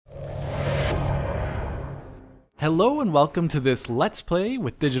Hello and welcome to this Let's Play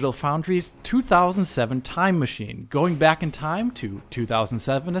with Digital Foundry's 2007 Time Machine, going back in time to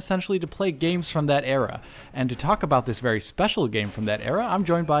 2007 essentially to play games from that era. And to talk about this very special game from that era, I'm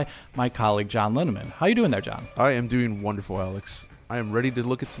joined by my colleague John Linneman. How you doing there, John? I am doing wonderful, Alex. I am ready to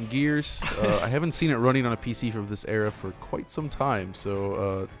look at some Gears. I haven't seen it running on a PC from this era for quite some time,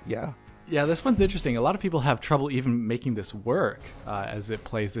 so yeah. Yeah, this one's interesting. A lot of people have trouble even making this work as it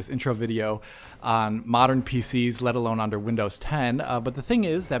plays this intro video on modern PCs, let alone under Windows 10. But the thing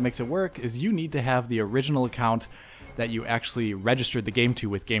is that makes it work is you need to have the original account that you actually registered the game to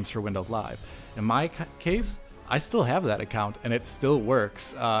with Games for Windows Live. In my case, I still have that account and it still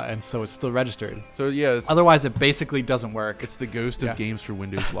works, and so it's still registered. So yeah, otherwise it basically doesn't work. It's the ghost of Games for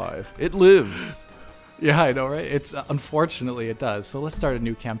Windows Live. It lives. Yeah, I know, right? It's unfortunately it does. So let's start a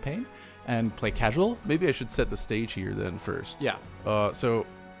new campaign and play casual. Maybe I should set the stage here then first. Yeah. So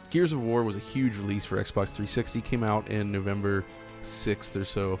Gears of War was a huge release for Xbox 360. Came out in November 6th or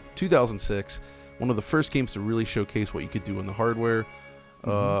so, 2006. One of the first games to really showcase what you could do on the hardware.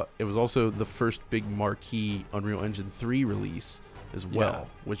 It was also the first big marquee Unreal Engine 3 release as well,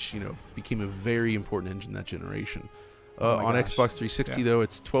 which, you know, became a very important engine that generation. On Xbox 360 though,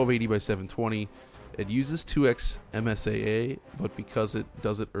 it's 1280 by 720. It uses 2x MSAA, but because it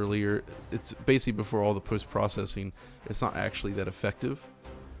does it earlier, it's basically before all the post-processing, it's not actually that effective.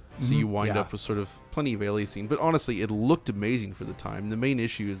 So you wind up with sort of plenty of aliasing. But honestly, it looked amazing for the time. The main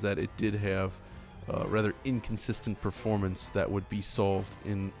issue is that it did have rather inconsistent performance that would be solved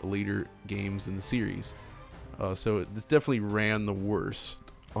in later games in the series. So this definitely ran the worst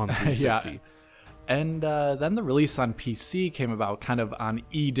on 360. And then the release on PC came about kind of on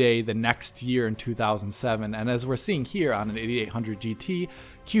E-Day the next year in 2007. And as we're seeing here on an 8800 GT,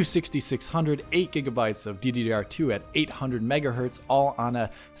 Q6600, 8 gigabytes of DDR2 at 800 megahertz, all on a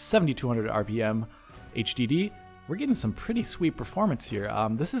 7200 RPM HDD, we're getting some pretty sweet performance here.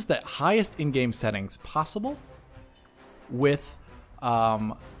 This is the highest in-game settings possible with...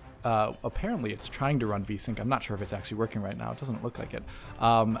 apparently it's trying to run VSync. I'm not sure if it's actually working right now. It doesn't look like it.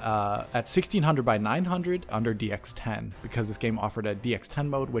 At 1600 by 900 under DX10, because this game offered a DX10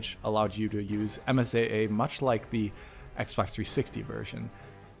 mode, which allowed you to use MSAA much like the Xbox 360 version.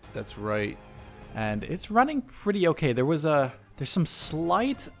 That's right. And it's running pretty okay. There's some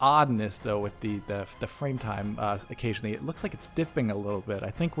slight oddness though with the frame time occasionally. It looks like it's dipping a little bit. I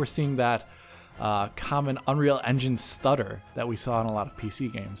think we're seeing that common Unreal Engine stutter that we saw in a lot of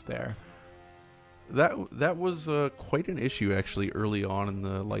PC games there. That was quite an issue actually early on in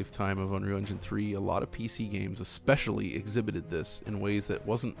the lifetime of Unreal Engine 3. A lot of PC games especially exhibited this in ways that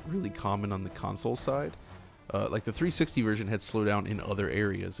wasn't really common on the console side. Like the 360 version had slowdown in other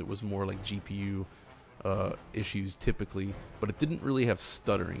areas. It was more like GPU issues typically, but it didn't really have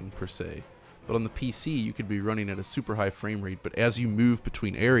stuttering per se. But on the PC, you could be running at a super high frame rate, but as you move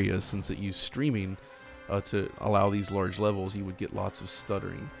between areas, since it used streaming to allow these large levels, you would get lots of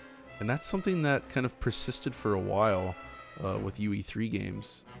stuttering. And that's something that kind of persisted for a while with UE3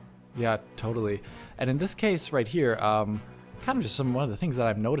 games. Yeah, totally. And in this case right here, kind of just one of the things that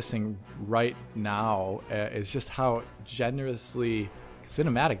I'm noticing right now is just how generously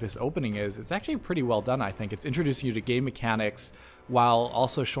cinematic this opening is. It's actually pretty well done, I think. It's introducing you to game mechanics while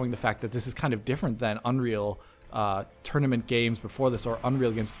also showing the fact that this is kind of different than Unreal tournament games before this, or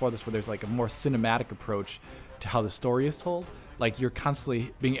Unreal games before this, where there's like a more cinematic approach to how the story is told. Like you're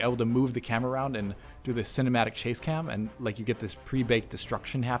constantly being able to move the camera around and do this cinematic chase cam, and like you get this pre-baked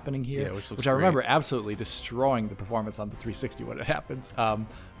destruction happening here, which I remember absolutely destroying the performance on the 360 when it happens.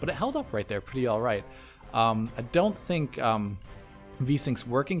 But it held up right there pretty all right. I don't think VSync's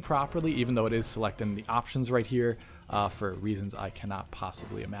working properly, even though it is selecting the options right here for reasons I cannot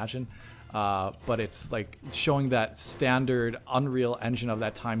possibly imagine. But it's like showing that standard Unreal Engine of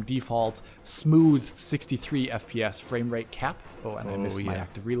that time default smooth 63 FPS frame rate cap. Oh, and I missed my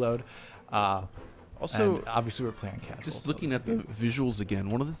active reload. Also, and obviously we're playing casual. Just looking at the visuals again,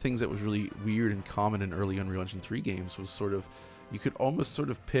 one of the things that was really weird and common in early Unreal Engine 3 games was sort of, you could almost sort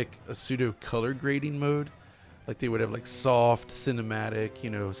of pick a pseudo color grading mode. Like they would have like soft, cinematic,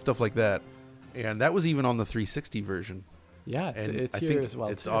 you know, stuff like that. And that was even on the 360 version. Yeah, it's here as well.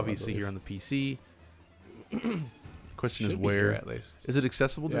 It's obviously here on the PC. Question is where? At least. Is it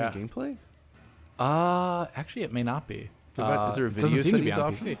accessible during gameplay? Actually, it may not be. Is there a video settings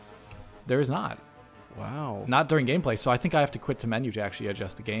option? PC. There is not. Wow. Not during gameplay. So I think I have to quit to menu to actually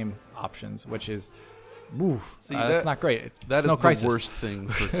adjust the game options, which is, that's not great. That is no the worst thing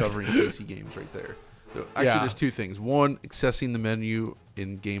for covering PC games right there. So actually, there's two things. One, accessing the menu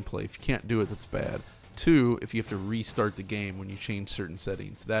in gameplay. If you can't do it, that's bad. Two, if you have to restart the game when you change certain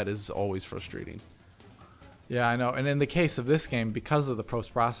settings, that is always frustrating. Yeah, I know. And in the case of this game, because of the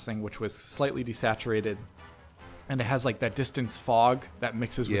post-processing, which was slightly desaturated, and it has like that distance fog that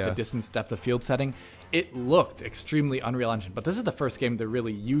mixes with the distance depth of field setting, it looked extremely Unreal Engine. But this is the first game to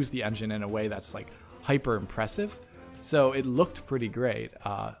really use the engine in a way that's like hyper impressive. So it looked pretty great,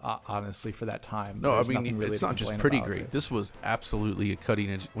 honestly, for that time. No, I mean, really it's not just pretty great. This was absolutely a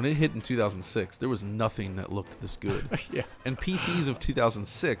cutting edge. When it hit in 2006, there was nothing that looked this good. Yeah. And PCs of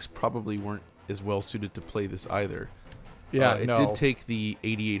 2006 probably weren't as well suited to play this either. Yeah, it did take the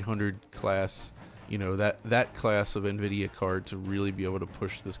 8800 class, you know, that class of Nvidia card to really be able to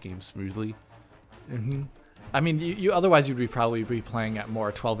push this game smoothly. Mm-hmm. I mean, you otherwise you'd probably be playing at more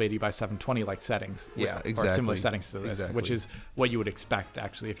 1280 by 720 like settings. Yeah, exactly. Or similar settings to this, which is what you would expect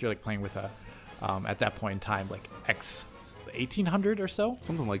actually if you're like playing with a, at that point in time, like X 1800 or so.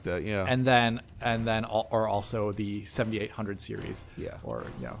 Something like that, yeah. And then also the 7800 series. Yeah. Or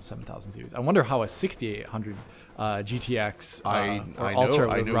 7000 series. I wonder how a 6800 GTX or Ultra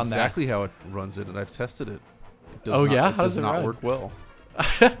I would know run exactly that. how it runs it, and I've tested it. How does it not work well.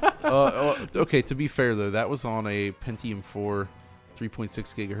 Okay, to be fair though, that was on a Pentium 4 3.6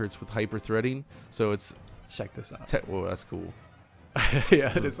 gigahertz with hyper threading, so it's check this out. Whoa, that's cool.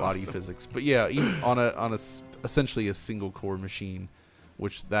 Yeah, it is body awesome. physics. But yeah, even on a essentially a single core machine,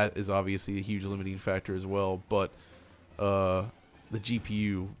 which that is obviously a huge limiting factor as well. But the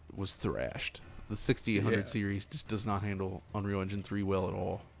GPU was thrashed. The 6800 series just does not handle Unreal Engine 3 well at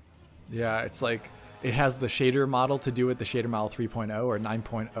all. Yeah, it's like it has the shader model to do it, the shader model 3.0 or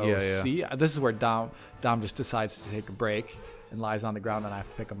 9.0C. Yeah. This is where Dom just decides to take a break and lies on the ground, and I have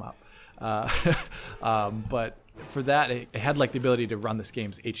to pick him up. But for that, it had like the ability to run this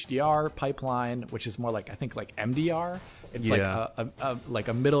game's HDR pipeline, which is more like, I think, like MDR. It's like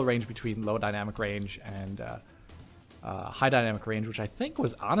a middle range between low dynamic range and high dynamic range, which I think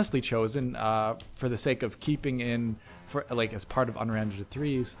was honestly chosen for the sake of keeping in, for like as part of Unreal Engine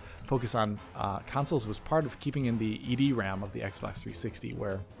 3's focus on consoles, was part of keeping in the EDRAM of the Xbox 360,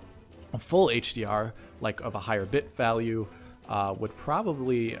 where a full HDR, like of a higher bit value, would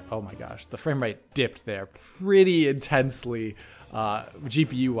probably, oh my gosh, the frame rate dipped there pretty intensely,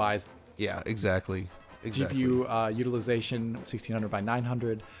 GPU wise. Yeah, exactly. GPU utilization 1600 by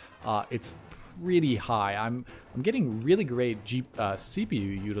 900. It's pretty high. I'm getting really great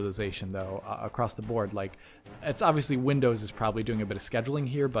CPU utilization though across the board. Like, it's obviously Windows is probably doing a bit of scheduling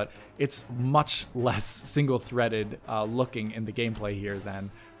here, but it's much less single-threaded looking in the gameplay here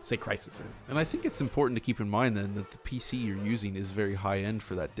than say Crysis is. And I think it's important to keep in mind then that the PC you're using is very high end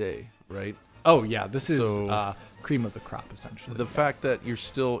for that day, right? Oh yeah, this is cream of the crop essentially. The fact that you're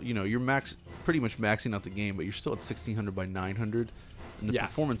still, you're pretty much maxing out the game, but you're still at 1600 by 900. And the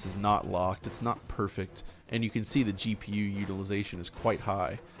performance is not locked. It's not perfect. And you can see the GPU utilization is quite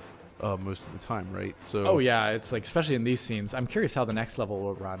high most of the time, right? So. Oh, yeah. It's like, especially in these scenes, I'm curious how the next level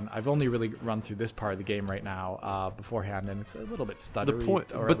will run. I've only really run through this part of the game right now beforehand, and it's a little bit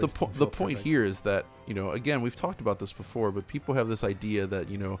stuttery. The point here is that, again, we've talked about this before, but people have this idea that,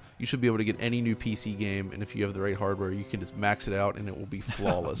 you should be able to get any new PC game, and if you have the right hardware, you can just max it out and it will be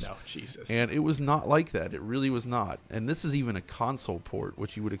flawless. Oh, no, Jesus. And it was not like that. It really was not. And this is even a console port,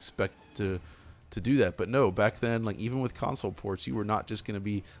 which you would expect to do that. But no, back then, like even with console ports, you were not just going to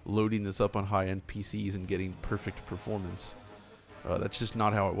be loading this up on high-end PCs and getting perfect performance. That's just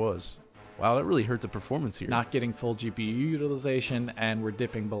not how it was. Wow, that really hurt the performance here. Not getting full GPU utilization, and we're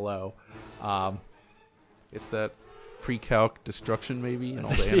dipping below. It's that pre-calc destruction maybe and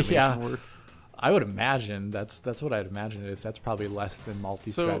all the animation work. I would imagine that's what I'd imagine it is. That's probably less than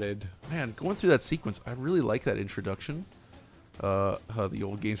multi-threaded. So, man, going through that sequence, I really like that introduction. The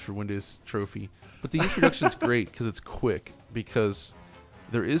old Games for Windows trophy. But the introduction's great because it's quick, because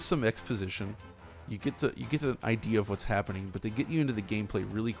there is some exposition. You get an idea of what's happening, but they get you into the gameplay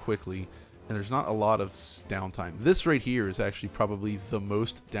really quickly, and there's not a lot of downtime. This right here is actually probably the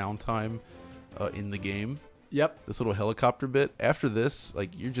most downtime in the game. Yep. This little helicopter bit. After this,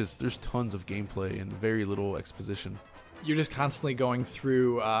 like there's tons of gameplay and very little exposition. You're just constantly going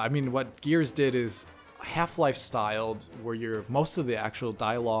through. I mean, what Gears did is Half-Life styled, where most of the actual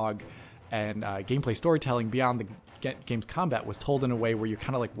dialogue and gameplay storytelling beyond the game's combat was told in a way where you're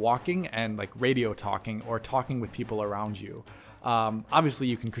kind of like walking and like radio talking or talking with people around you. Obviously,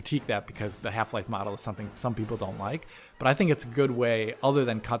 you can critique that because the Half-Life model is something some people don't like, but I think it's a good way, other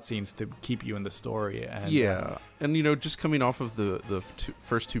than cutscenes, to keep you in the story. And, and just coming off of the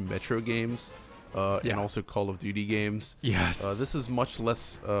first two Metro games and also Call of Duty games, this is much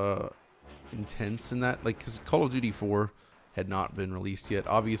less intense in that, like, because Call of Duty 4 had not been released yet.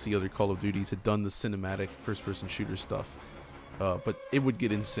 Obviously, other Call of Duties had done the cinematic first-person shooter stuff, but it would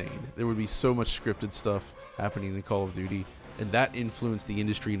get insane. There would be so much scripted stuff happening in Call of Duty, and that influenced the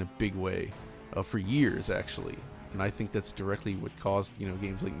industry in a big way for years, actually. And I think that's directly what caused, you know,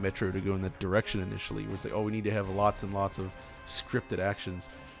 games like Metro to go in that direction initially. It was like, oh, we need to have lots and lots of scripted actions.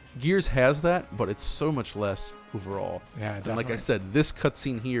 Gears has that, but it's so much less overall. Yeah, definitely. And like I said, this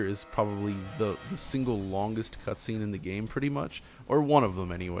cutscene here is probably the single longest cutscene in the game, pretty much, or one of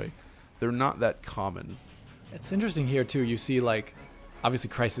them anyway. They're not that common. It's interesting here too. You see, like, obviously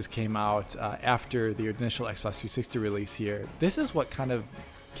Crysis came out after the initial Xbox 360 release here. This is what kind of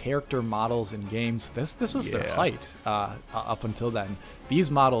character models in games, this was their height up until then.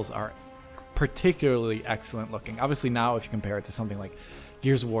 These models are particularly excellent looking. Obviously now if you compare it to something like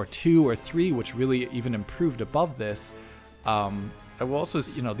Gears of War 2 or 3, which really even improved above this, I will also,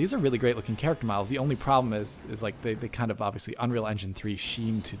 you know, these are really great looking character models. The only problem is like they kind of obviously Unreal Engine 3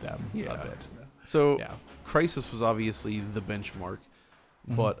 sheen to them a bit. So Crysis was obviously the benchmark.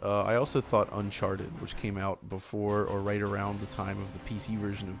 But I also thought Uncharted, which came out before or right around the time of the PC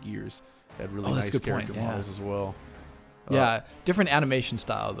version of Gears, had really nice character models as well. Yeah, different animation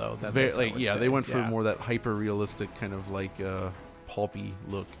style though. They went for more that hyper realistic kind of like pulpy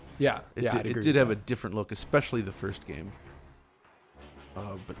look. Yeah, it did have a different look, especially the first game.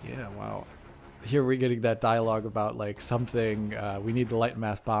 But yeah, wow. Here we're getting that dialogue about like something, we need the light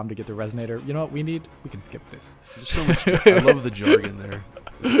mass bomb to get the resonator. You know what we need? We can skip this. There's so much. I love the jargon there.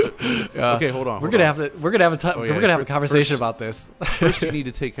 Okay, hold on. We're gonna have a conversation about this. First, you need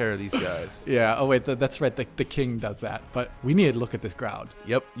to take care of these guys. Yeah. Oh wait, that's right. The king does that. But we need to look at this ground.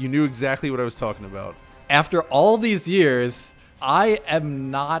 Yep. You knew exactly what I was talking about. After all these years, I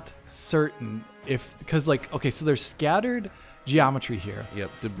am not certain because like so there's scattered geometry here. Yep.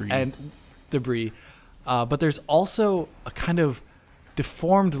 Debris, but there's also a kind of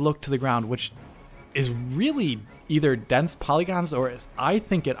deformed look to the ground, which is really either dense polygons or I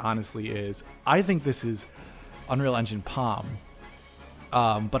think it honestly is. I think this is Unreal Engine Palm,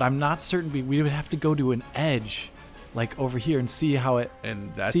 but I'm not certain. We would have to go to an edge, like over here, and see how it.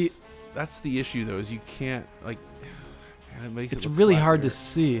 And that's the issue, though, is you can't like. It's really hard to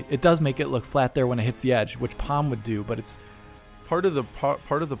see. It does make it look flat there when it hits the edge, which Palm would do, but it's. Part of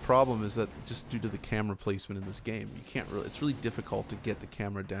the problem is that just due to the camera placement in this game, you can't really. It's really difficult to get the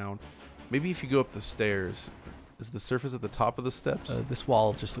camera down. Maybe if you go up the stairs, is the surface at the top of the steps? This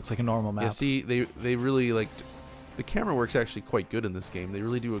wall just looks like a normal map. Yeah, see, they really like the camera works actually quite good in this game. They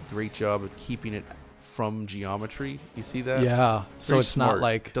really do a great job of keeping it from geometry. You see that? Yeah. So it's smart. Not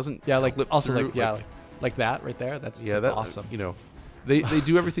like doesn't like also through, like that right there. That's awesome. You know, they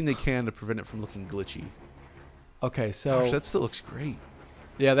do everything they can to prevent it from looking glitchy. Okay, so gosh, that still looks great.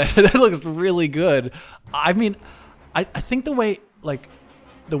 Yeah, that looks really good. I mean, I think the way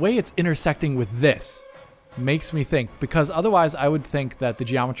it's intersecting with this makes me think, because otherwise I would think that the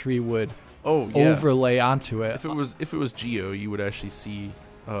geometry would overlay onto it. If it was Geo, you would actually see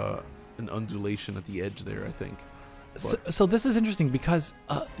an undulation at the edge there, I think. So this is interesting because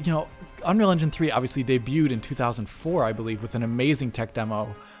you know, Unreal Engine 3 obviously debuted in 2004, I believe, with an amazing tech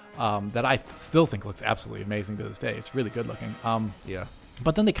demo. That I still think looks absolutely amazing to this day. It's really good looking. Yeah.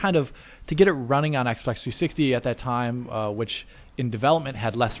 But then they kind of, to get it running on Xbox 360 at that time, which in development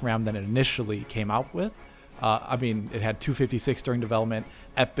had less RAM than it initially came out with. I mean, it had 256 during development.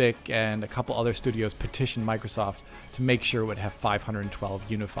 Epic and a couple other studios petitioned Microsoft to make sure it would have 512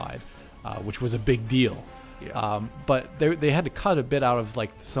 unified, which was a big deal. Yeah. But they had to cut a bit out of like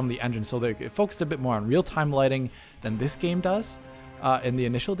some of the engines, so they focused a bit more on real-time lighting than this game does. In the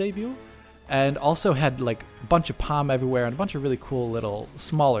initial debut, and also had like a bunch of Palm everywhere and a bunch of really cool little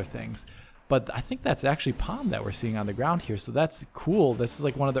smaller things. But I think that's actually Palm that we're seeing on the ground here, so that's cool. This is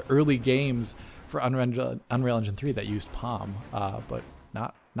like one of the early games for Unreal Engine 3 that used Palm, but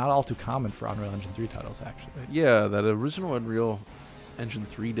not all too common for Unreal Engine 3 titles, actually. Yeah, that original Unreal Engine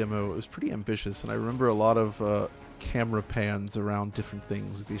 3 demo, it was pretty ambitious, and I remember a lot of camera pans around different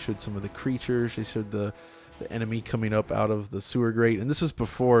things. They showed some of the creatures, they showed the enemy coming up out of the sewer grate, and this is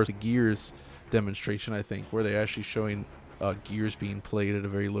before the Gears demonstration, I think, where they're actually showing Gears being played at a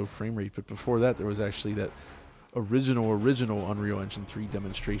very low frame rate. But before that, there was actually that original Unreal Engine 3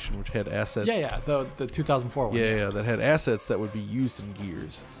 demonstration, which had assets. The 2004 one. Yeah, that had assets that would be used in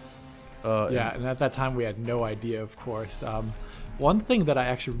Gears. And at that time we had no idea, of course. One thing that I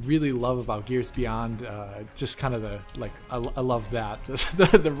actually really love about Gears Beyond, just kind of I love that.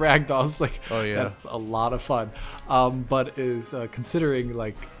 the ragdolls, that's a lot of fun. But is considering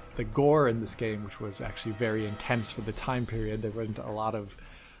like the gore in this game, which was actually very intense for the time period. There weren't a lot of,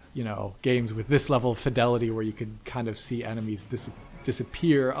 games with this level of fidelity where you could kind of see enemies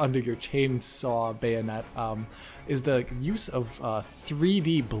disappear under your chainsaw bayonet is the use of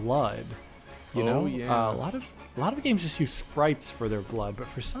 3D blood. You know, yeah. a lot of games just use sprites for their blood, but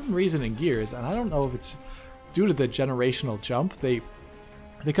for some reason in Gears, and I don't know if it's due to the generational jump, they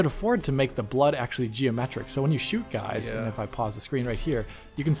could afford to make the blood actually geometric. So when you shoot guys, and if I pause the screen right here,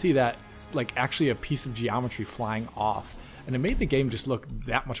 you can see that it's like actually a piece of geometry flying off. And it made the game just look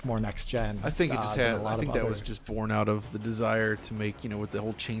that much more next gen. I think it just had. I think that was just born out of the desire to make, you know, with the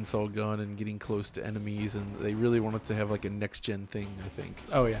whole chainsaw gun and getting close to enemies, and they really wanted to have like a next gen thing. I think.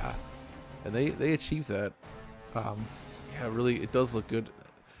 Oh yeah, and they achieved that. Yeah, really, it does look good.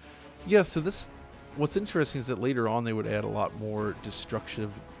 Yeah. So this, what's interesting is that later on they would add a lot more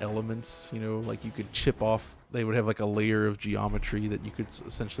destructive elements. You know, like you could chip off. They would have like a layer of geometry that you could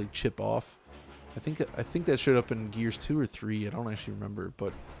essentially chip off. I think that showed up in Gears 2 or 3. I don't actually remember,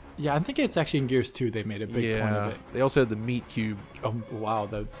 but yeah, I think it's actually in Gears 2 they made a big point of it. They also had the meat cube. Oh wow,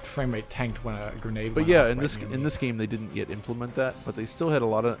 the frame rate tanked when a grenade. But yeah, in this game they didn't yet implement that, but they still had a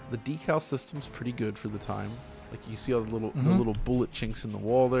lot of the decal system's pretty good for the time. Like you see all the little bullet chinks in the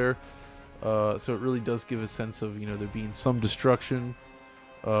wall there. So it really does give a sense of, you know, there being some destruction.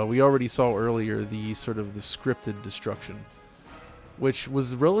 We already saw earlier the sort of the scripted destruction, which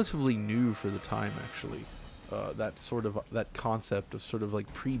was relatively new for the time, actually. That concept of sort of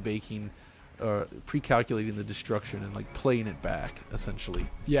like pre-baking, pre-calculating the destruction and like playing it back, essentially.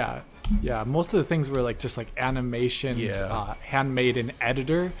 Yeah. Most of the things were like just like animations, handmade in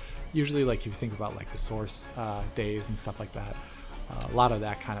editor. Usually, like you think about like the Source days and stuff like that. A lot of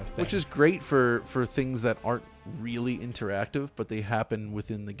that kind of thing. Which is great for things that aren't really interactive, but they happen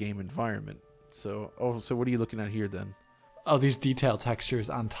within the game environment. So what are you looking at here then? Oh, these detail textures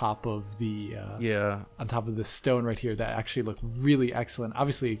on top of the on top of the stone right here that actually look really excellent.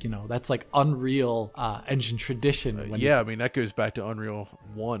 Obviously, you know, that's like Unreal Engine tradition. I mean that goes back to Unreal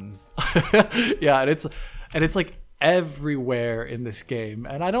 1. Yeah, and it's like everywhere in this game,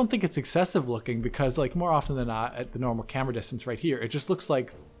 and I don't think it's excessive looking because like more often than not at the normal camera distance right here, it just looks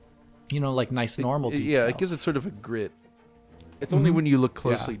like, you know, like nice normal detail. Yeah, it gives it sort of a grit. It's only when you look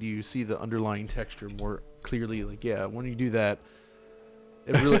closely do you see the underlying texture more clearly. Like, yeah, when you do that,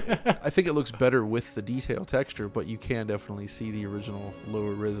 it really, I think it looks better with the detail texture, but you can definitely see the original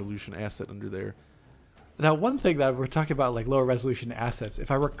lower resolution asset under there. Now, one thing that we're talking about, like lower resolution assets,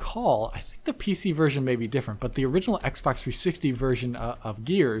 if I recall, I think the PC version may be different, but the original Xbox 360 version of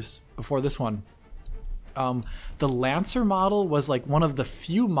Gears, before this one, the Lancer model was like one of the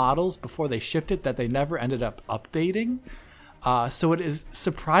few models before they shipped it that they never ended up updating. So it is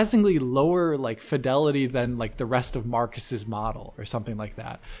surprisingly lower like fidelity than like the rest of Marcus's model or something like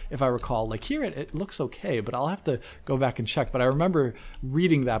that, if I recall. Like here it looks okay, but I'll have to go back and check. But I remember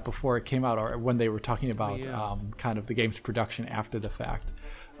reading that before it came out, or when they were talking about kind of the game's production after the fact.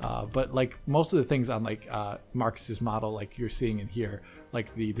 But like most of the things on like Marcus's model, like you're seeing in here,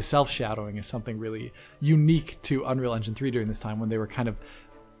 like the self-shadowing is something really unique to Unreal Engine 3 during this time, when they were kind of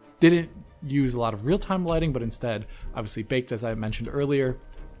didn't use a lot of real-time lighting, but instead obviously baked, as I mentioned earlier.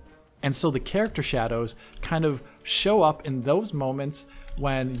 And so the character shadows kind of show up in those moments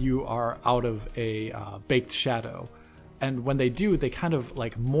when you are out of a baked shadow. And when they do, they kind of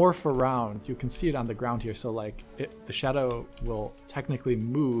like morph around. You can see it on the ground here. So like the shadow will technically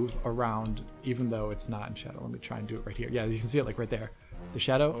move around even though it's not in shadow. Let me try and do it right here. Yeah, you can see it like right there. The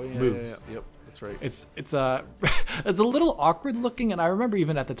shadow moves. Yep, that's right. It's it's a little awkward looking, and I remember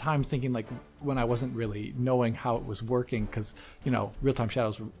even at the time thinking, like, when I wasn't really knowing how it was working, because, you know, real-time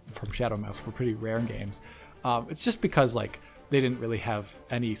shadows from Shadow Mouse were pretty rare in games. It's just because like they didn't really have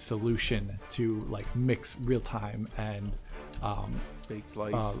any solution to like mix real-time and baked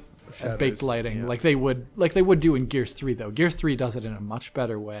lights. And baked lighting, like they would do in Gears 3, though. Gears 3 does it in a much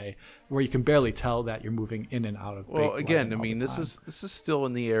better way, where you can barely tell that you're moving in and out of. Well, again, I mean, this is still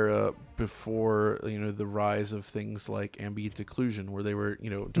in the era before, you know, the rise of things like ambient occlusion, where they were, you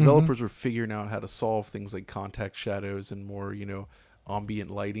know, developers were figuring out how to solve things like contact shadows and more, you know, ambient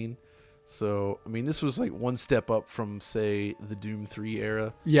lighting. So, I mean, this was like one step up from, say, the Doom 3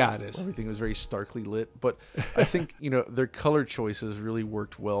 era. Yeah, it is. Everything was very starkly lit. But I think, you know, their color choices really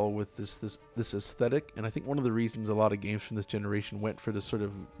worked well with this aesthetic. And I think one of the reasons a lot of games from this generation went for this sort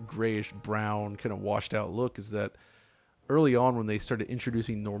of grayish brown, kind of washed out look is that early on when they started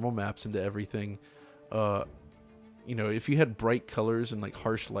introducing normal maps into everything, you know, if you had bright colors and like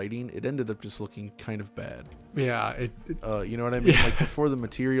harsh lighting, it ended up just looking kind of bad. Yeah, you know what I mean? Like before the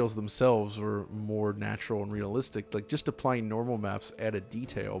materials themselves were more natural and realistic, like just applying normal maps added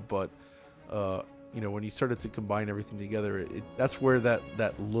detail, but you know, when you started to combine everything together, that's where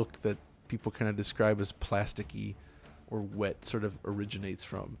that look that people kind of describe as plasticky wet sort of originates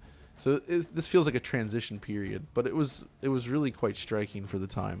from. So this feels like a transition period, but it was really quite striking for the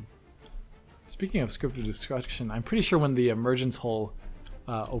time. Speaking of scripted destruction, I'm pretty sure when the emergence hole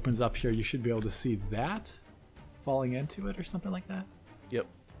opens up here, you should be able to see that falling into it or something like that. Yep.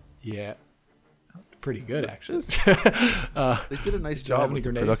 Yeah. Pretty good, actually. They did a nice job with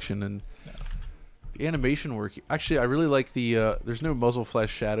the production and the animation work. Actually, I really like the there's no muzzle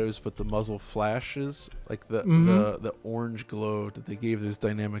flash shadows, but the muzzle flashes, like the orange glow that they gave those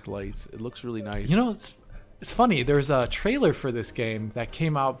dynamic lights. It looks really nice. You know, it's funny. There's a trailer for this game that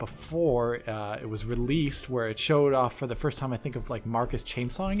came out before it was released, where it showed off for the first time, I think, of like Marcus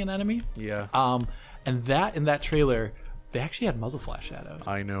chainsawing an enemy. Yeah. And that in that trailer, they actually had muzzle flash shadows.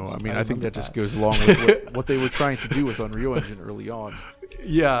 I know. I mean, I think that just goes along with what they were trying to do with Unreal Engine early on.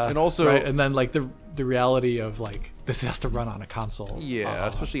 Yeah. And also, right? And then like the reality of like this has to run on a console. Yeah,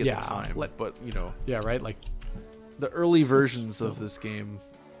 especially at the time. But you know. Yeah. Right. Like the early versions of this game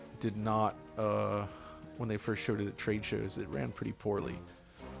did not. When they first showed it at trade shows, it ran pretty poorly.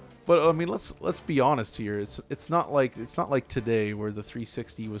 But I mean, let's be honest here. It's not like today where the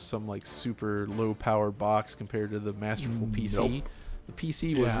 360 was some like super low power box compared to the masterful PC. Nope. The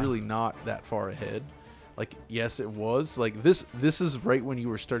PC was really not that far ahead. Like, yes, it was. Like this is right when you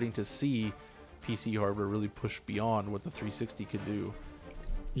were starting to see PC hardware really push beyond what the 360 could do.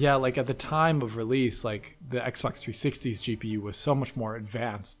 Yeah, like at the time of release, like the Xbox 360's GPU was so much more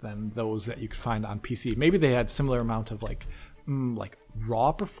advanced than those that you could find on PC. Maybe they had similar amount of like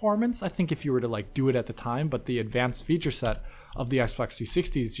raw performance, I think, if you were to like do it at the time, but the advanced feature set of the Xbox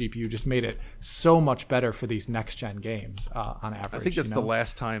 360's GPU just made it so much better for these next gen games on average. I think that's the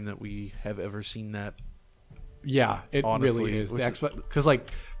last time that we have ever seen that. Yeah, it honestly, really is. The Xbox, because like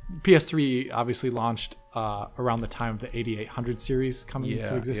PS3 obviously launched around the time of the 8800 series coming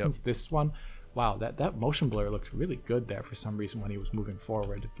into existence. Yep. This one, wow, that motion blur looked really good there for some reason when he was moving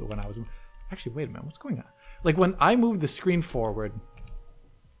forward. When I was actually, wait a minute, what's going on? Like when I moved the screen forward,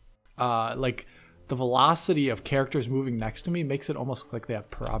 like the velocity of characters moving next to me makes it almost look like they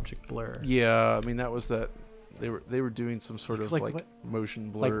have per object blur. Yeah, I mean that was that they were doing some sort of like motion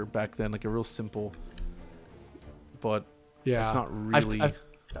blur back then, like a real simple, but it's not really.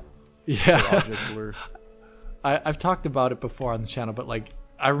 Object blur. I've talked about it before on the channel, but like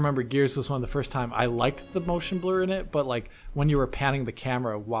I remember Gears was one of the first time I liked the motion blur in it, but like when you were panning the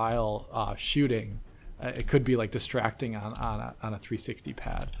camera while shooting, it could be like distracting on a 360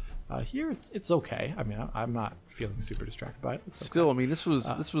 pad. Here it's okay. I mean, I'm not feeling super distracted by it. Still, okay. I mean, this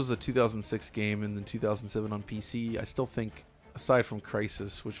was a 2006 game, and then 2007 on PC. I still think, aside from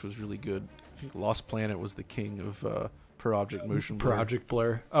Crysis, which was really good, I think Lost Planet was the king of per object motion blur. Per object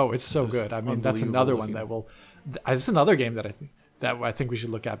blur. Oh, it's so good. I mean, that's another one that will. It's another game that I think we should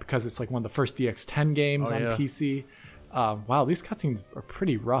look at because it's like one of the first DX10 games on PC. Wow, these cutscenes are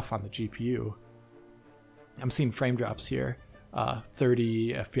pretty rough on the GPU. I'm seeing frame drops here,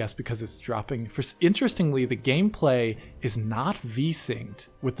 30 FPS because it's dropping. Interestingly, the gameplay is not V-synced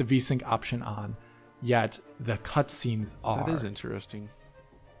with the V-sync option on, yet the cutscenes are. That is interesting.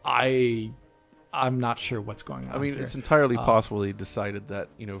 I'm not sure what's going on. I mean, it's entirely possible they decided that,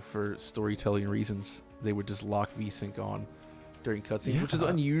 you know, for storytelling reasons, they would just lock VSync on during cutscenes, which is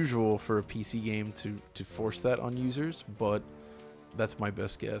unusual for a PC game to force that on users, but that's my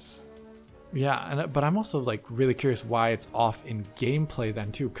best guess. Yeah, but I'm also like really curious why it's off in gameplay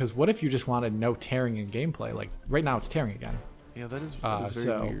then too, because what if you just wanted no tearing in gameplay? Like right now it's tearing again. Yeah, that is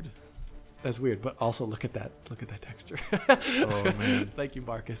very weird. That's weird, but also look at that texture. Oh man! Thank you,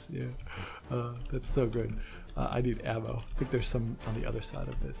 Marcus. Yeah, that's so good. I need ammo. I think there's some on the other side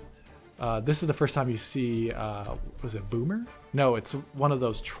of this. This is the first time you see. Was it Boomer? No, it's one of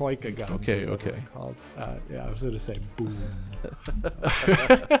those Troika guns. Okay. Called. Yeah, I was going to say boom.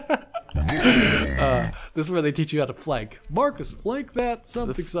 This is where they teach you how to flank. Marcus, flank that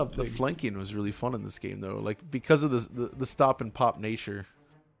something. The flanking was really fun in this game though, like because of the stop and pop nature.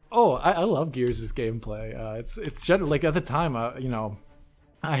 Oh, I love Gears' gameplay. It's generally like at the time, you know,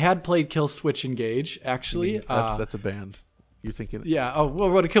 I had played Kill Switch Engage actually. That's a band. You're thinking? Yeah. Oh,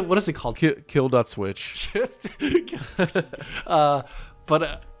 well, what is it called? Kill.switch.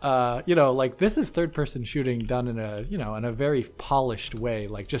 But you know, like this is third-person shooting done in a very polished way,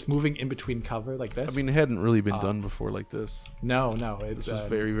 like just moving in between cover like this. I mean, it hadn't really been done before like this. No, this was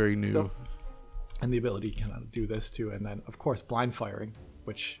very, very new. And the ability to kind of do this too, and then of course blind firing,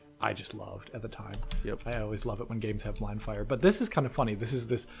 which I just loved at the time. Yep. I always love it when games have blind fire. But this is kind of funny. This is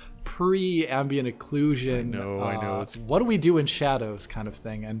this pre-ambient occlusion. I know. It's what do we do in shadows kind of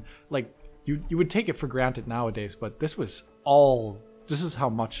thing. And like you would take it for granted nowadays, but this is how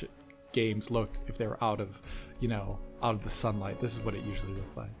much games looked if they were out of, you know, out of the sunlight. This is what it usually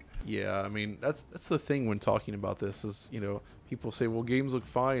looked like. Yeah, I mean that's the thing when talking about this is, you know, people say, well, games look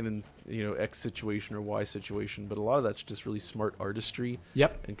fine in, you know, X situation or Y situation, but a lot of that's just really smart artistry.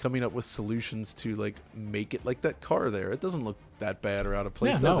 Yep. And coming up with solutions to like make it like that car there. It doesn't look that bad or out of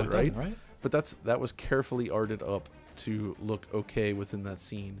place, Yeah, does no, it, it right? doesn't, right? But that was carefully arted up to look okay within that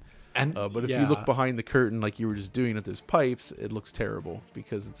scene. And But if you look behind the curtain like you were just doing at those pipes, it looks terrible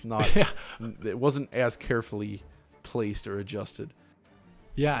because it's not. Yeah. It wasn't as carefully placed or adjusted.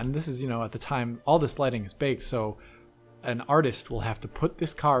 Yeah, and this is, you know, at the time, all this lighting is baked, so an artist will have to put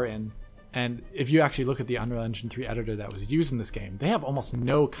this car in, and if you actually look at the Unreal Engine 3 editor that was used in this game, they have almost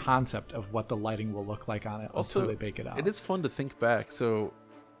no concept of what the lighting will look like on it until they bake it out. It is fun to think back. So,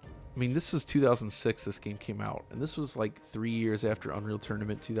 I mean, this is 2006 this game came out, and this was like 3 years after Unreal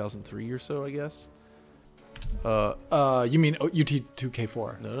Tournament 2003 or so, I guess. You mean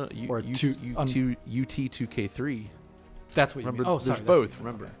UT2K4? No, or UT2K3. That's what you Remember, mean. Oh, sorry. there's both,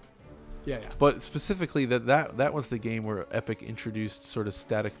 remember. Okay. Yeah. But specifically, that was the game where Epic introduced sort of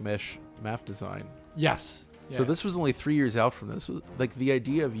static mesh map design. Yes. So this was only 3 years out from this. Like the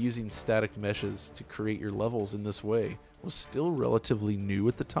idea of using static meshes to create your levels in this way was still relatively new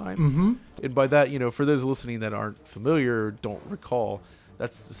at the time. Mm-hmm. And by that, you know, for those listening that aren't familiar or don't recall,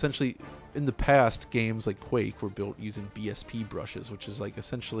 that's essentially, in the past, games like Quake were built using BSP brushes, which is like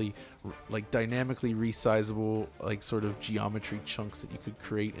essentially like dynamically resizable, like sort of geometry chunks that you could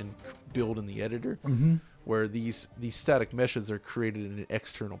create and build in the editor. Mm-hmm. Where these static meshes are created in an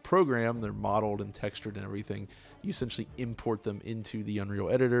external program, they're modeled and textured and everything. You essentially import them into the Unreal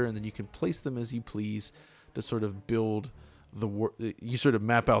Editor, and then you can place them as you please to sort of build the world. You sort of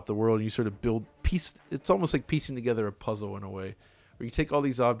map out the world, and you sort of build piece. It's almost like piecing together a puzzle in a way, where you take all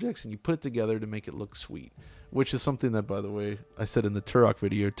these objects and you put it together to make it look sweet. Which is something that, by the way, I said in the Turok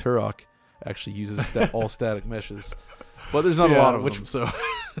video. Turok actually uses all static meshes, but there's not a lot of them. So.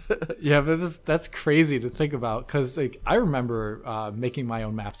 Yeah, but that's crazy to think about, because like I remember making my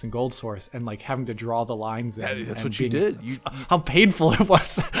own maps in Gold Source and like having to draw the lines in. Yeah, that's what you did. How painful it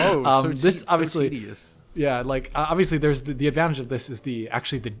was. Oh, this obviously, so tedious. Yeah, like obviously there's the advantage of this is the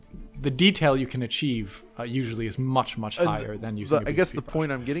detail you can achieve usually is much higher than using. I guess the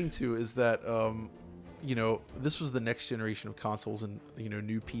point I'm getting to is that you know, this was the next generation of consoles and, you know,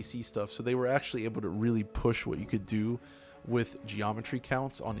 new PC stuff, so they were actually able to really push what you could do with geometry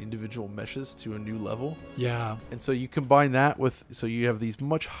counts on individual meshes to a new level. Yeah. And so you combine that with, so you have these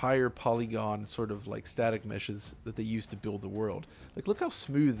much higher polygon sort of like static meshes that they use to build the world. Like, look how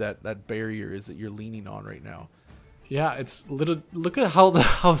smooth that barrier is that you're leaning on right now. Yeah, it's little. Look at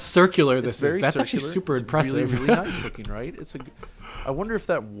how circular this is. That's circular. actually super it's impressive. Really, really nice looking, right? I wonder if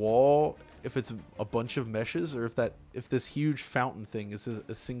that wall, if it's a bunch of meshes, or if this huge fountain thing is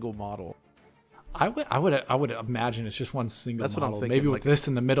a single model. I would imagine it's just one single That's model. what I'm thinking. Maybe with this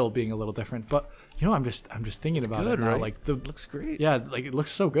in the middle being a little different, but you know, I'm just thinking about good, it now. right? Like it looks great. Yeah, like it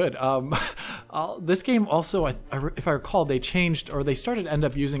looks so good. This game also, if I recall, they changed, or they started to end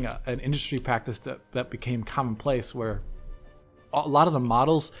up using an industry practice that became commonplace, where a lot of the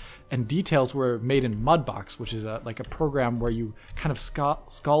models and details were made in Mudbox, which is like a program where you kind of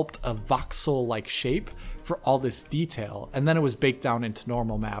sculpt a voxel-like shape for all this detail, and then it was baked down into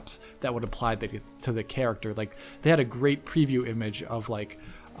normal maps that would apply to the character. Like they had a great preview image of like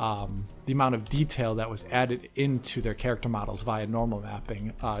the amount of detail that was added into their character models via normal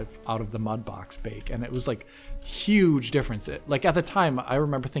mapping out of the Mudbox bake, and it was like huge difference. Like at the time, I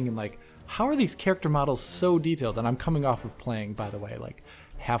remember thinking like, how are these character models so detailed? And I'm coming off of playing, by the way, like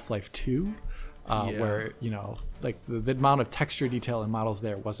Half-Life 2, where, you know, like the amount of texture detail in models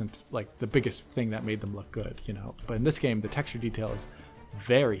there wasn't like the biggest thing that made them look good, you know. But in this game, the texture detail is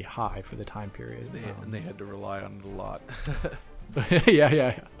very high for the time period. And they had to rely on it a lot.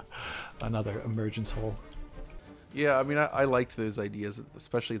 Yeah. Another emergence hole. Yeah, I mean, I liked those ideas,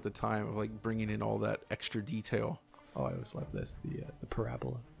 especially at the time of like bringing in all that extra detail. Oh, I always love this, the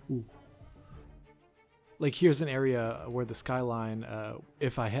parabola. Ooh. Like here's an area where the skyline,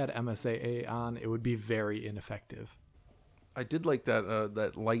 if I had MSAA on, it would be very ineffective. I did like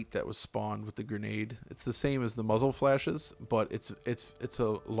that light that was spawned with the grenade. It's the same as the muzzle flashes, but it's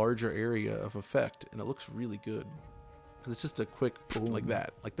a larger area of effect, and it looks really good. Because it's just a quick boom like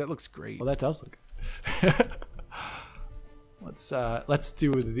that. Like that looks great. Well, that does look good. Let's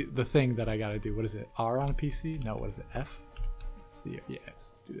do the thing that I gotta do. What is it? R on a PC? No, what is it? F? Let's see. Yeah,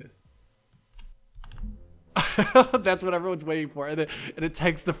 let's do this. That's what everyone's waiting for, and it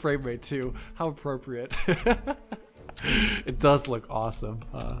takes the frame rate too. How appropriate. It does look awesome.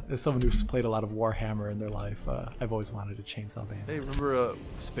 As someone who's played a lot of Warhammer in their life, I've always wanted a chainsaw band. Hey, remember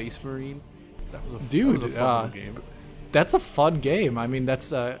Space Marine? That was a dude. fun game. that's a fun game. I mean,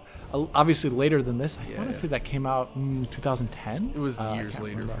 that's obviously later than this. I want to yeah. say that came out in 2010. It was years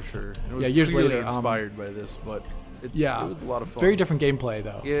later for sure. It was Yeah, years clearly later, inspired by this, but it was a lot of fun. Very different gameplay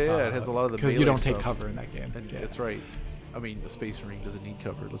though. Yeah, it has a lot of the because you don't take stuff. cover in that game. And Yeah. that's right. I mean, the Space Marine doesn't need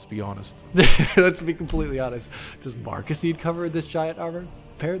cover. Let's be honest. Let's be completely honest. Does Marcus need cover in this giant armor?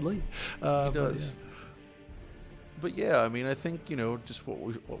 Apparently, He does. But yeah, I mean, I think just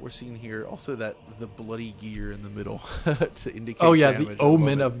what we're seeing here. Also, that the bloody gear in the middle to indicate. Oh yeah, damage. the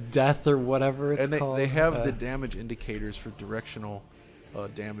omen of death or whatever it's and called. they have the damage indicators for directional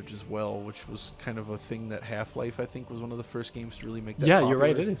damage as well, which was kind of a thing that Half-Life I think was one of the first games to really make that. Yeah, popular. you're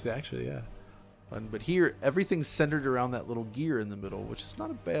right. It is actually, yeah. But here, everything's centered around that little gear in the middle, which is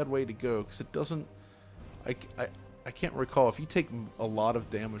not a bad way to go because it doesn't. I can't recall if you take a lot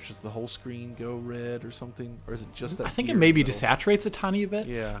of damage, does the whole screen go red or something, or is it just that? I think gear it maybe in the middle? desaturates a tiny bit.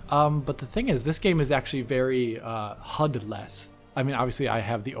 Yeah. But the thing is, this game is actually very HUD-less. I mean, obviously, I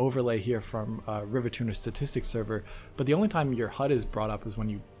have the overlay here from Rivertuner Statistics server, but the only time your HUD is brought up is when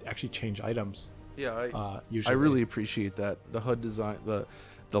you actually change items. Yeah, usually. I really appreciate that. The HUD design,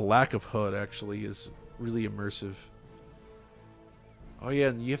 the lack of HUD actually is really immersive. Oh yeah,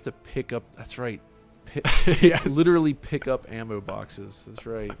 and you have to pick up. That's right. Yes. Literally pick up ammo boxes. That's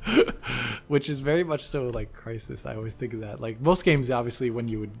right. Which is very much so like Crisis. I always think of that. Like most games, obviously, when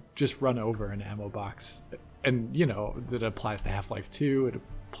you would just run over an ammo box, and that applies to Half-Life 2. It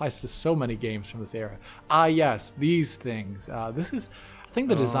applies to so many games from this era. Ah, yes, these things. This is. I think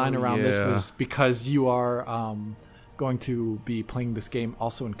the design around this was because you are going to be playing this game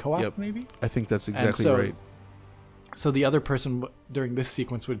also in co-op, Yep. maybe. I think that's exactly right. So the other person during this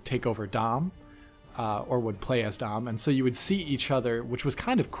sequence would take over Dom. Or would play as Dom, and so you would see each other, which was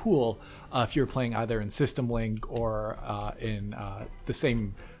kind of cool if you were playing either in System Link or in the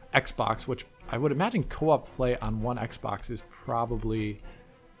same Xbox, which I would imagine co-op play on one Xbox is probably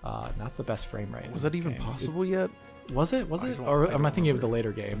not the best frame rate. Was that even possible yet? Was it? Or am I thinking of the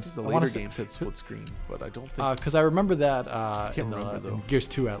later games? The later games had split screen, but I don't think. Because I remember that in Gears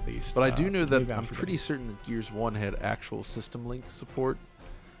 2 at least. But I do know that I'm forgetting. pretty certain that Gears 1 had actual System Link support.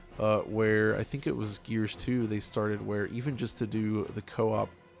 Where I think it was Gears 2, they started where even just to do the co-op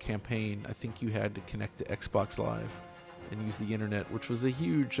campaign, I think you had to connect to Xbox Live and use the internet, which was a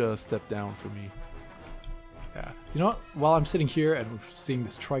huge step down for me. Yeah. You know what? While I'm sitting here and seeing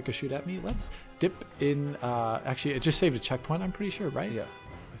this Troika shoot at me, let's dip in. Actually, it just saved a checkpoint, I'm pretty sure, right? Yeah,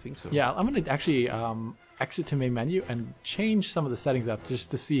 I think so. Yeah, I'm going to actually exit to main menu and change some of the settings up just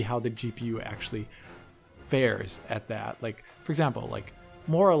to see how the GPU actually fares at that. Like, for example, like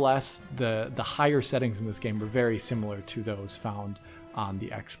more or less the higher settings in this game were very similar to those found on the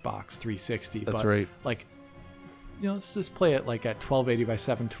Xbox 360. That's right. Like, let's just play it like at 1280 by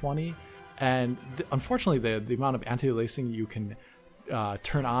 720. And unfortunately, the amount of anti-aliasing you can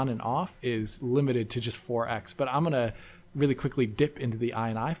turn on and off is limited to just 4x. But I'm going to really quickly dip into the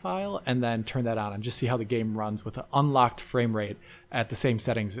INI file and then turn that on and just see how the game runs with an unlocked frame rate at the same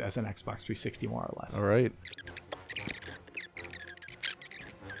settings as an Xbox 360, more or less. All right.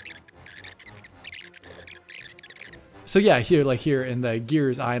 So yeah, here in the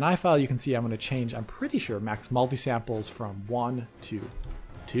Gears INI file, you can see I'm going to change, I'm pretty sure, max multi-samples from 1 to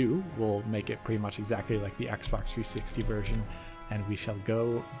 2 will make it pretty much exactly like the Xbox 360 version, and we shall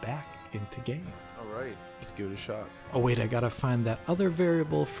go back into game. All right, let's give it a shot. Oh wait, I gotta find that other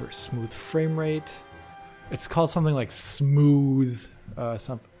variable for smooth frame rate. It's called something like smooth,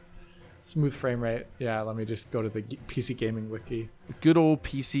 smooth frame rate. Yeah, let me just go to the PC Gaming Wiki. Good old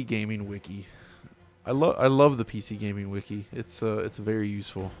PC Gaming Wiki. I love the PC Gaming Wiki. It's very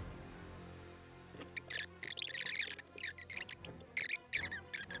useful.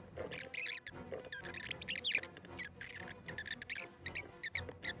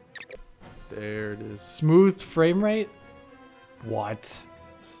 There it is. Smooth frame rate? What?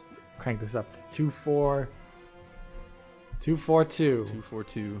 Let's crank this up to 242.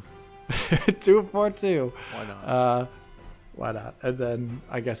 242. 242. Why not? Why not? And then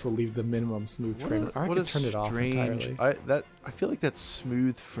I guess we'll leave the minimum smooth frame rate. Or I could turn it off entirely. I feel like that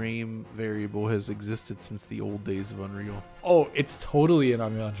smooth frame variable has existed since the old days of Unreal. Oh, it's totally in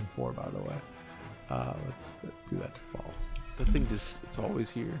Unreal Engine 4, by the way. Let's do that default. That thing it's always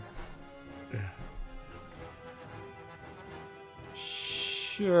here.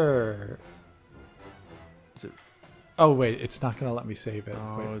 Sure. Is it? Oh wait, it's not gonna let me save it.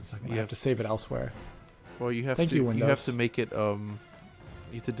 Oh, Wait, you have to save it elsewhere. Well, you have Thank to. you, You Windows. have to make it. You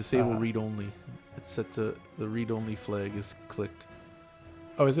have to disable read only. It's set to the read only flag is clicked.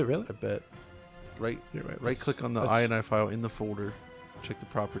 Oh, is it really? I bet. Right. Here, wait, Right click on the INI file in the folder. Check the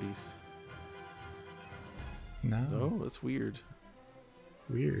properties. No. No, that's weird.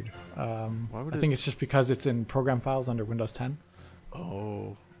 Weird. Why would I think it's just because it's in program files under Windows 10.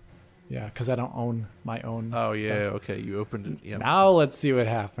 Oh. Yeah, because I don't own my own. Oh, stuff. yeah. Okay, you opened it. Yeah. Now let's see what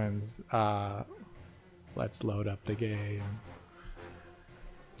happens. Let's load up the game.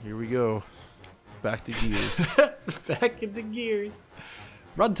 Here we go. Back to Gears. Back into Gears.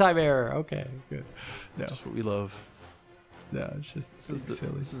 Runtime error. Okay, good. No, Just what we love. no, it's just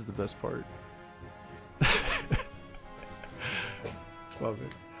silly. This is the best part.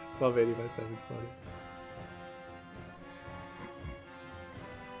 1280 by 720.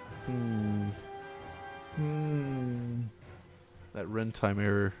 That runtime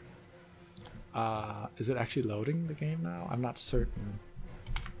error. Is it actually loading the game now? I'm not certain.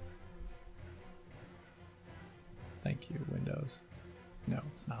 Thank you, Windows. No,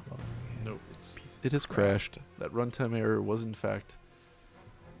 it's not loading the game. Nope, it has crashed. That runtime error was in fact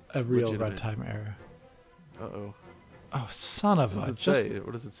A real legitimate. runtime error. Uh-oh. Oh, son of What a! does it say?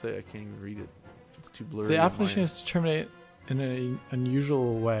 What does it say? I can't even read it. It's too blurry. The on application my is to terminate in an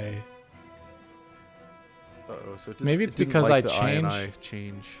unusual way. end. Uh-oh. So Maybe it it's didn't because like I the changed- INI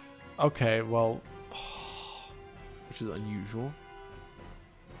change, Okay, well, which is unusual.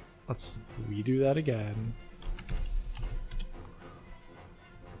 let's redo that again.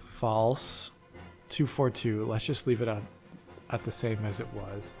 False. 242. Let's just leave it at the same as it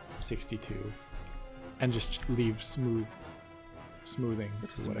was, 62, and just leave smoothing. That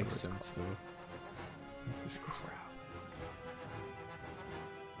to doesn't whatever make it's sense though. called. This is crap.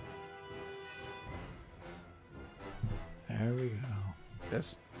 There we go.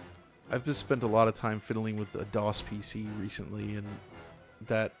 Yes, I've just spent a lot of time fiddling with a DOS PC recently, and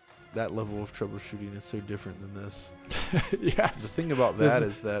that level of troubleshooting is so different than this. Yes. The thing about that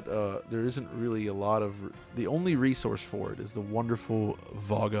is that there isn't really a lot of the only resource for it is the wonderful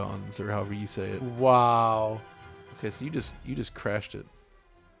Vogons, or however you say it. Wow. Okay, so you just crashed it.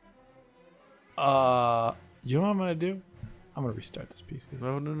 You know what I'm gonna do? I'm gonna restart this PC.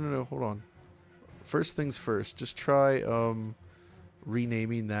 No, hold on. First things first, just try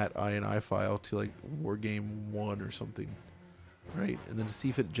renaming that INI file to like Wargame1 or something, right? And then to see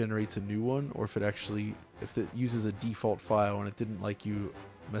if it generates a new one, or if it uses a default file and it didn't like you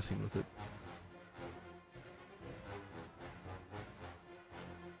messing with it.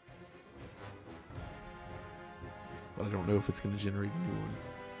 But I don't know if it's going to generate a new one.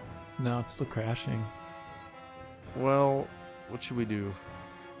 No, it's still crashing. Well, what should we do?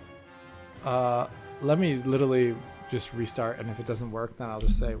 Let me literally just restart, and if it doesn't work, then I'll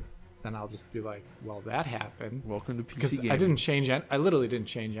just be like, well, that happened. Welcome to Because PC Gaming. I didn't change. I literally didn't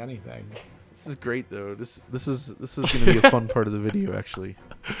change anything. This is great though. This is going to be a fun part of the video actually.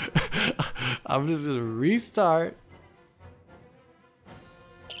 I'm just gonna restart.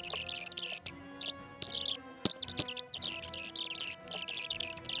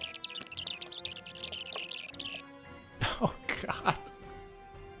 Oh God.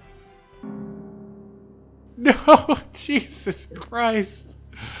 No, Jesus Christ.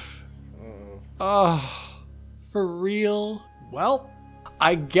 Oh, for real? Well,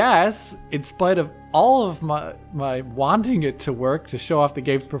 I guess in spite of all of my wanting it to work to show off the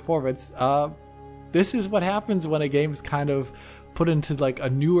game's performance, this is what happens when a game's kind of put into like a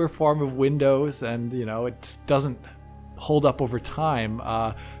newer form of Windows, and you know it doesn't hold up over time.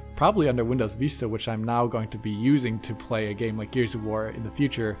 Probably under Windows Vista, which I'm now going to be using to play a game like Gears of War in the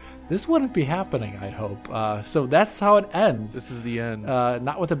future, this wouldn't be happening, I'd hope. So that's how it ends. This is the end.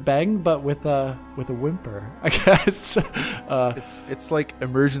 Not with a bang, but with a whimper, I guess. It's like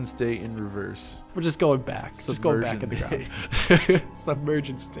Emergence Day in reverse. We're just going back. Just going back in the Submersion ground.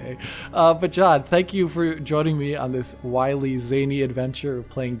 Submergence Day. But John, thank you for joining me on this wily, zany adventure of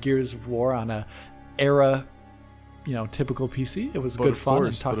playing Gears of War on a era, typical PC. It was good fun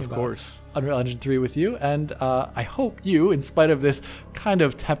and talking about Unreal Engine 3 with you. And I hope you, in spite of this kind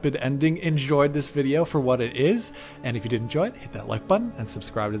of tepid ending, enjoyed this video for what it is. And if you did enjoy it, hit that like button and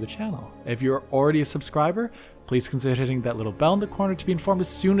subscribe to the channel. If you're already a subscriber, please consider hitting that little bell in the corner to be informed as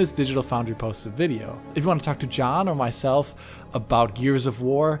soon as Digital Foundry posts a video. If you want to talk to John or myself about Gears of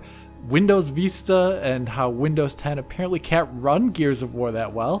War, Windows Vista, and how Windows 10 apparently can't run Gears of War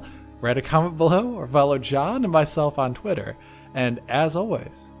that well, write a comment below or follow John and myself on Twitter. And as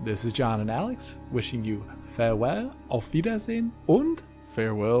always, this is John and Alex wishing you farewell, auf Wiedersehen, und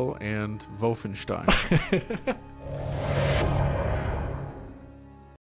Farewell and Wolfenstein.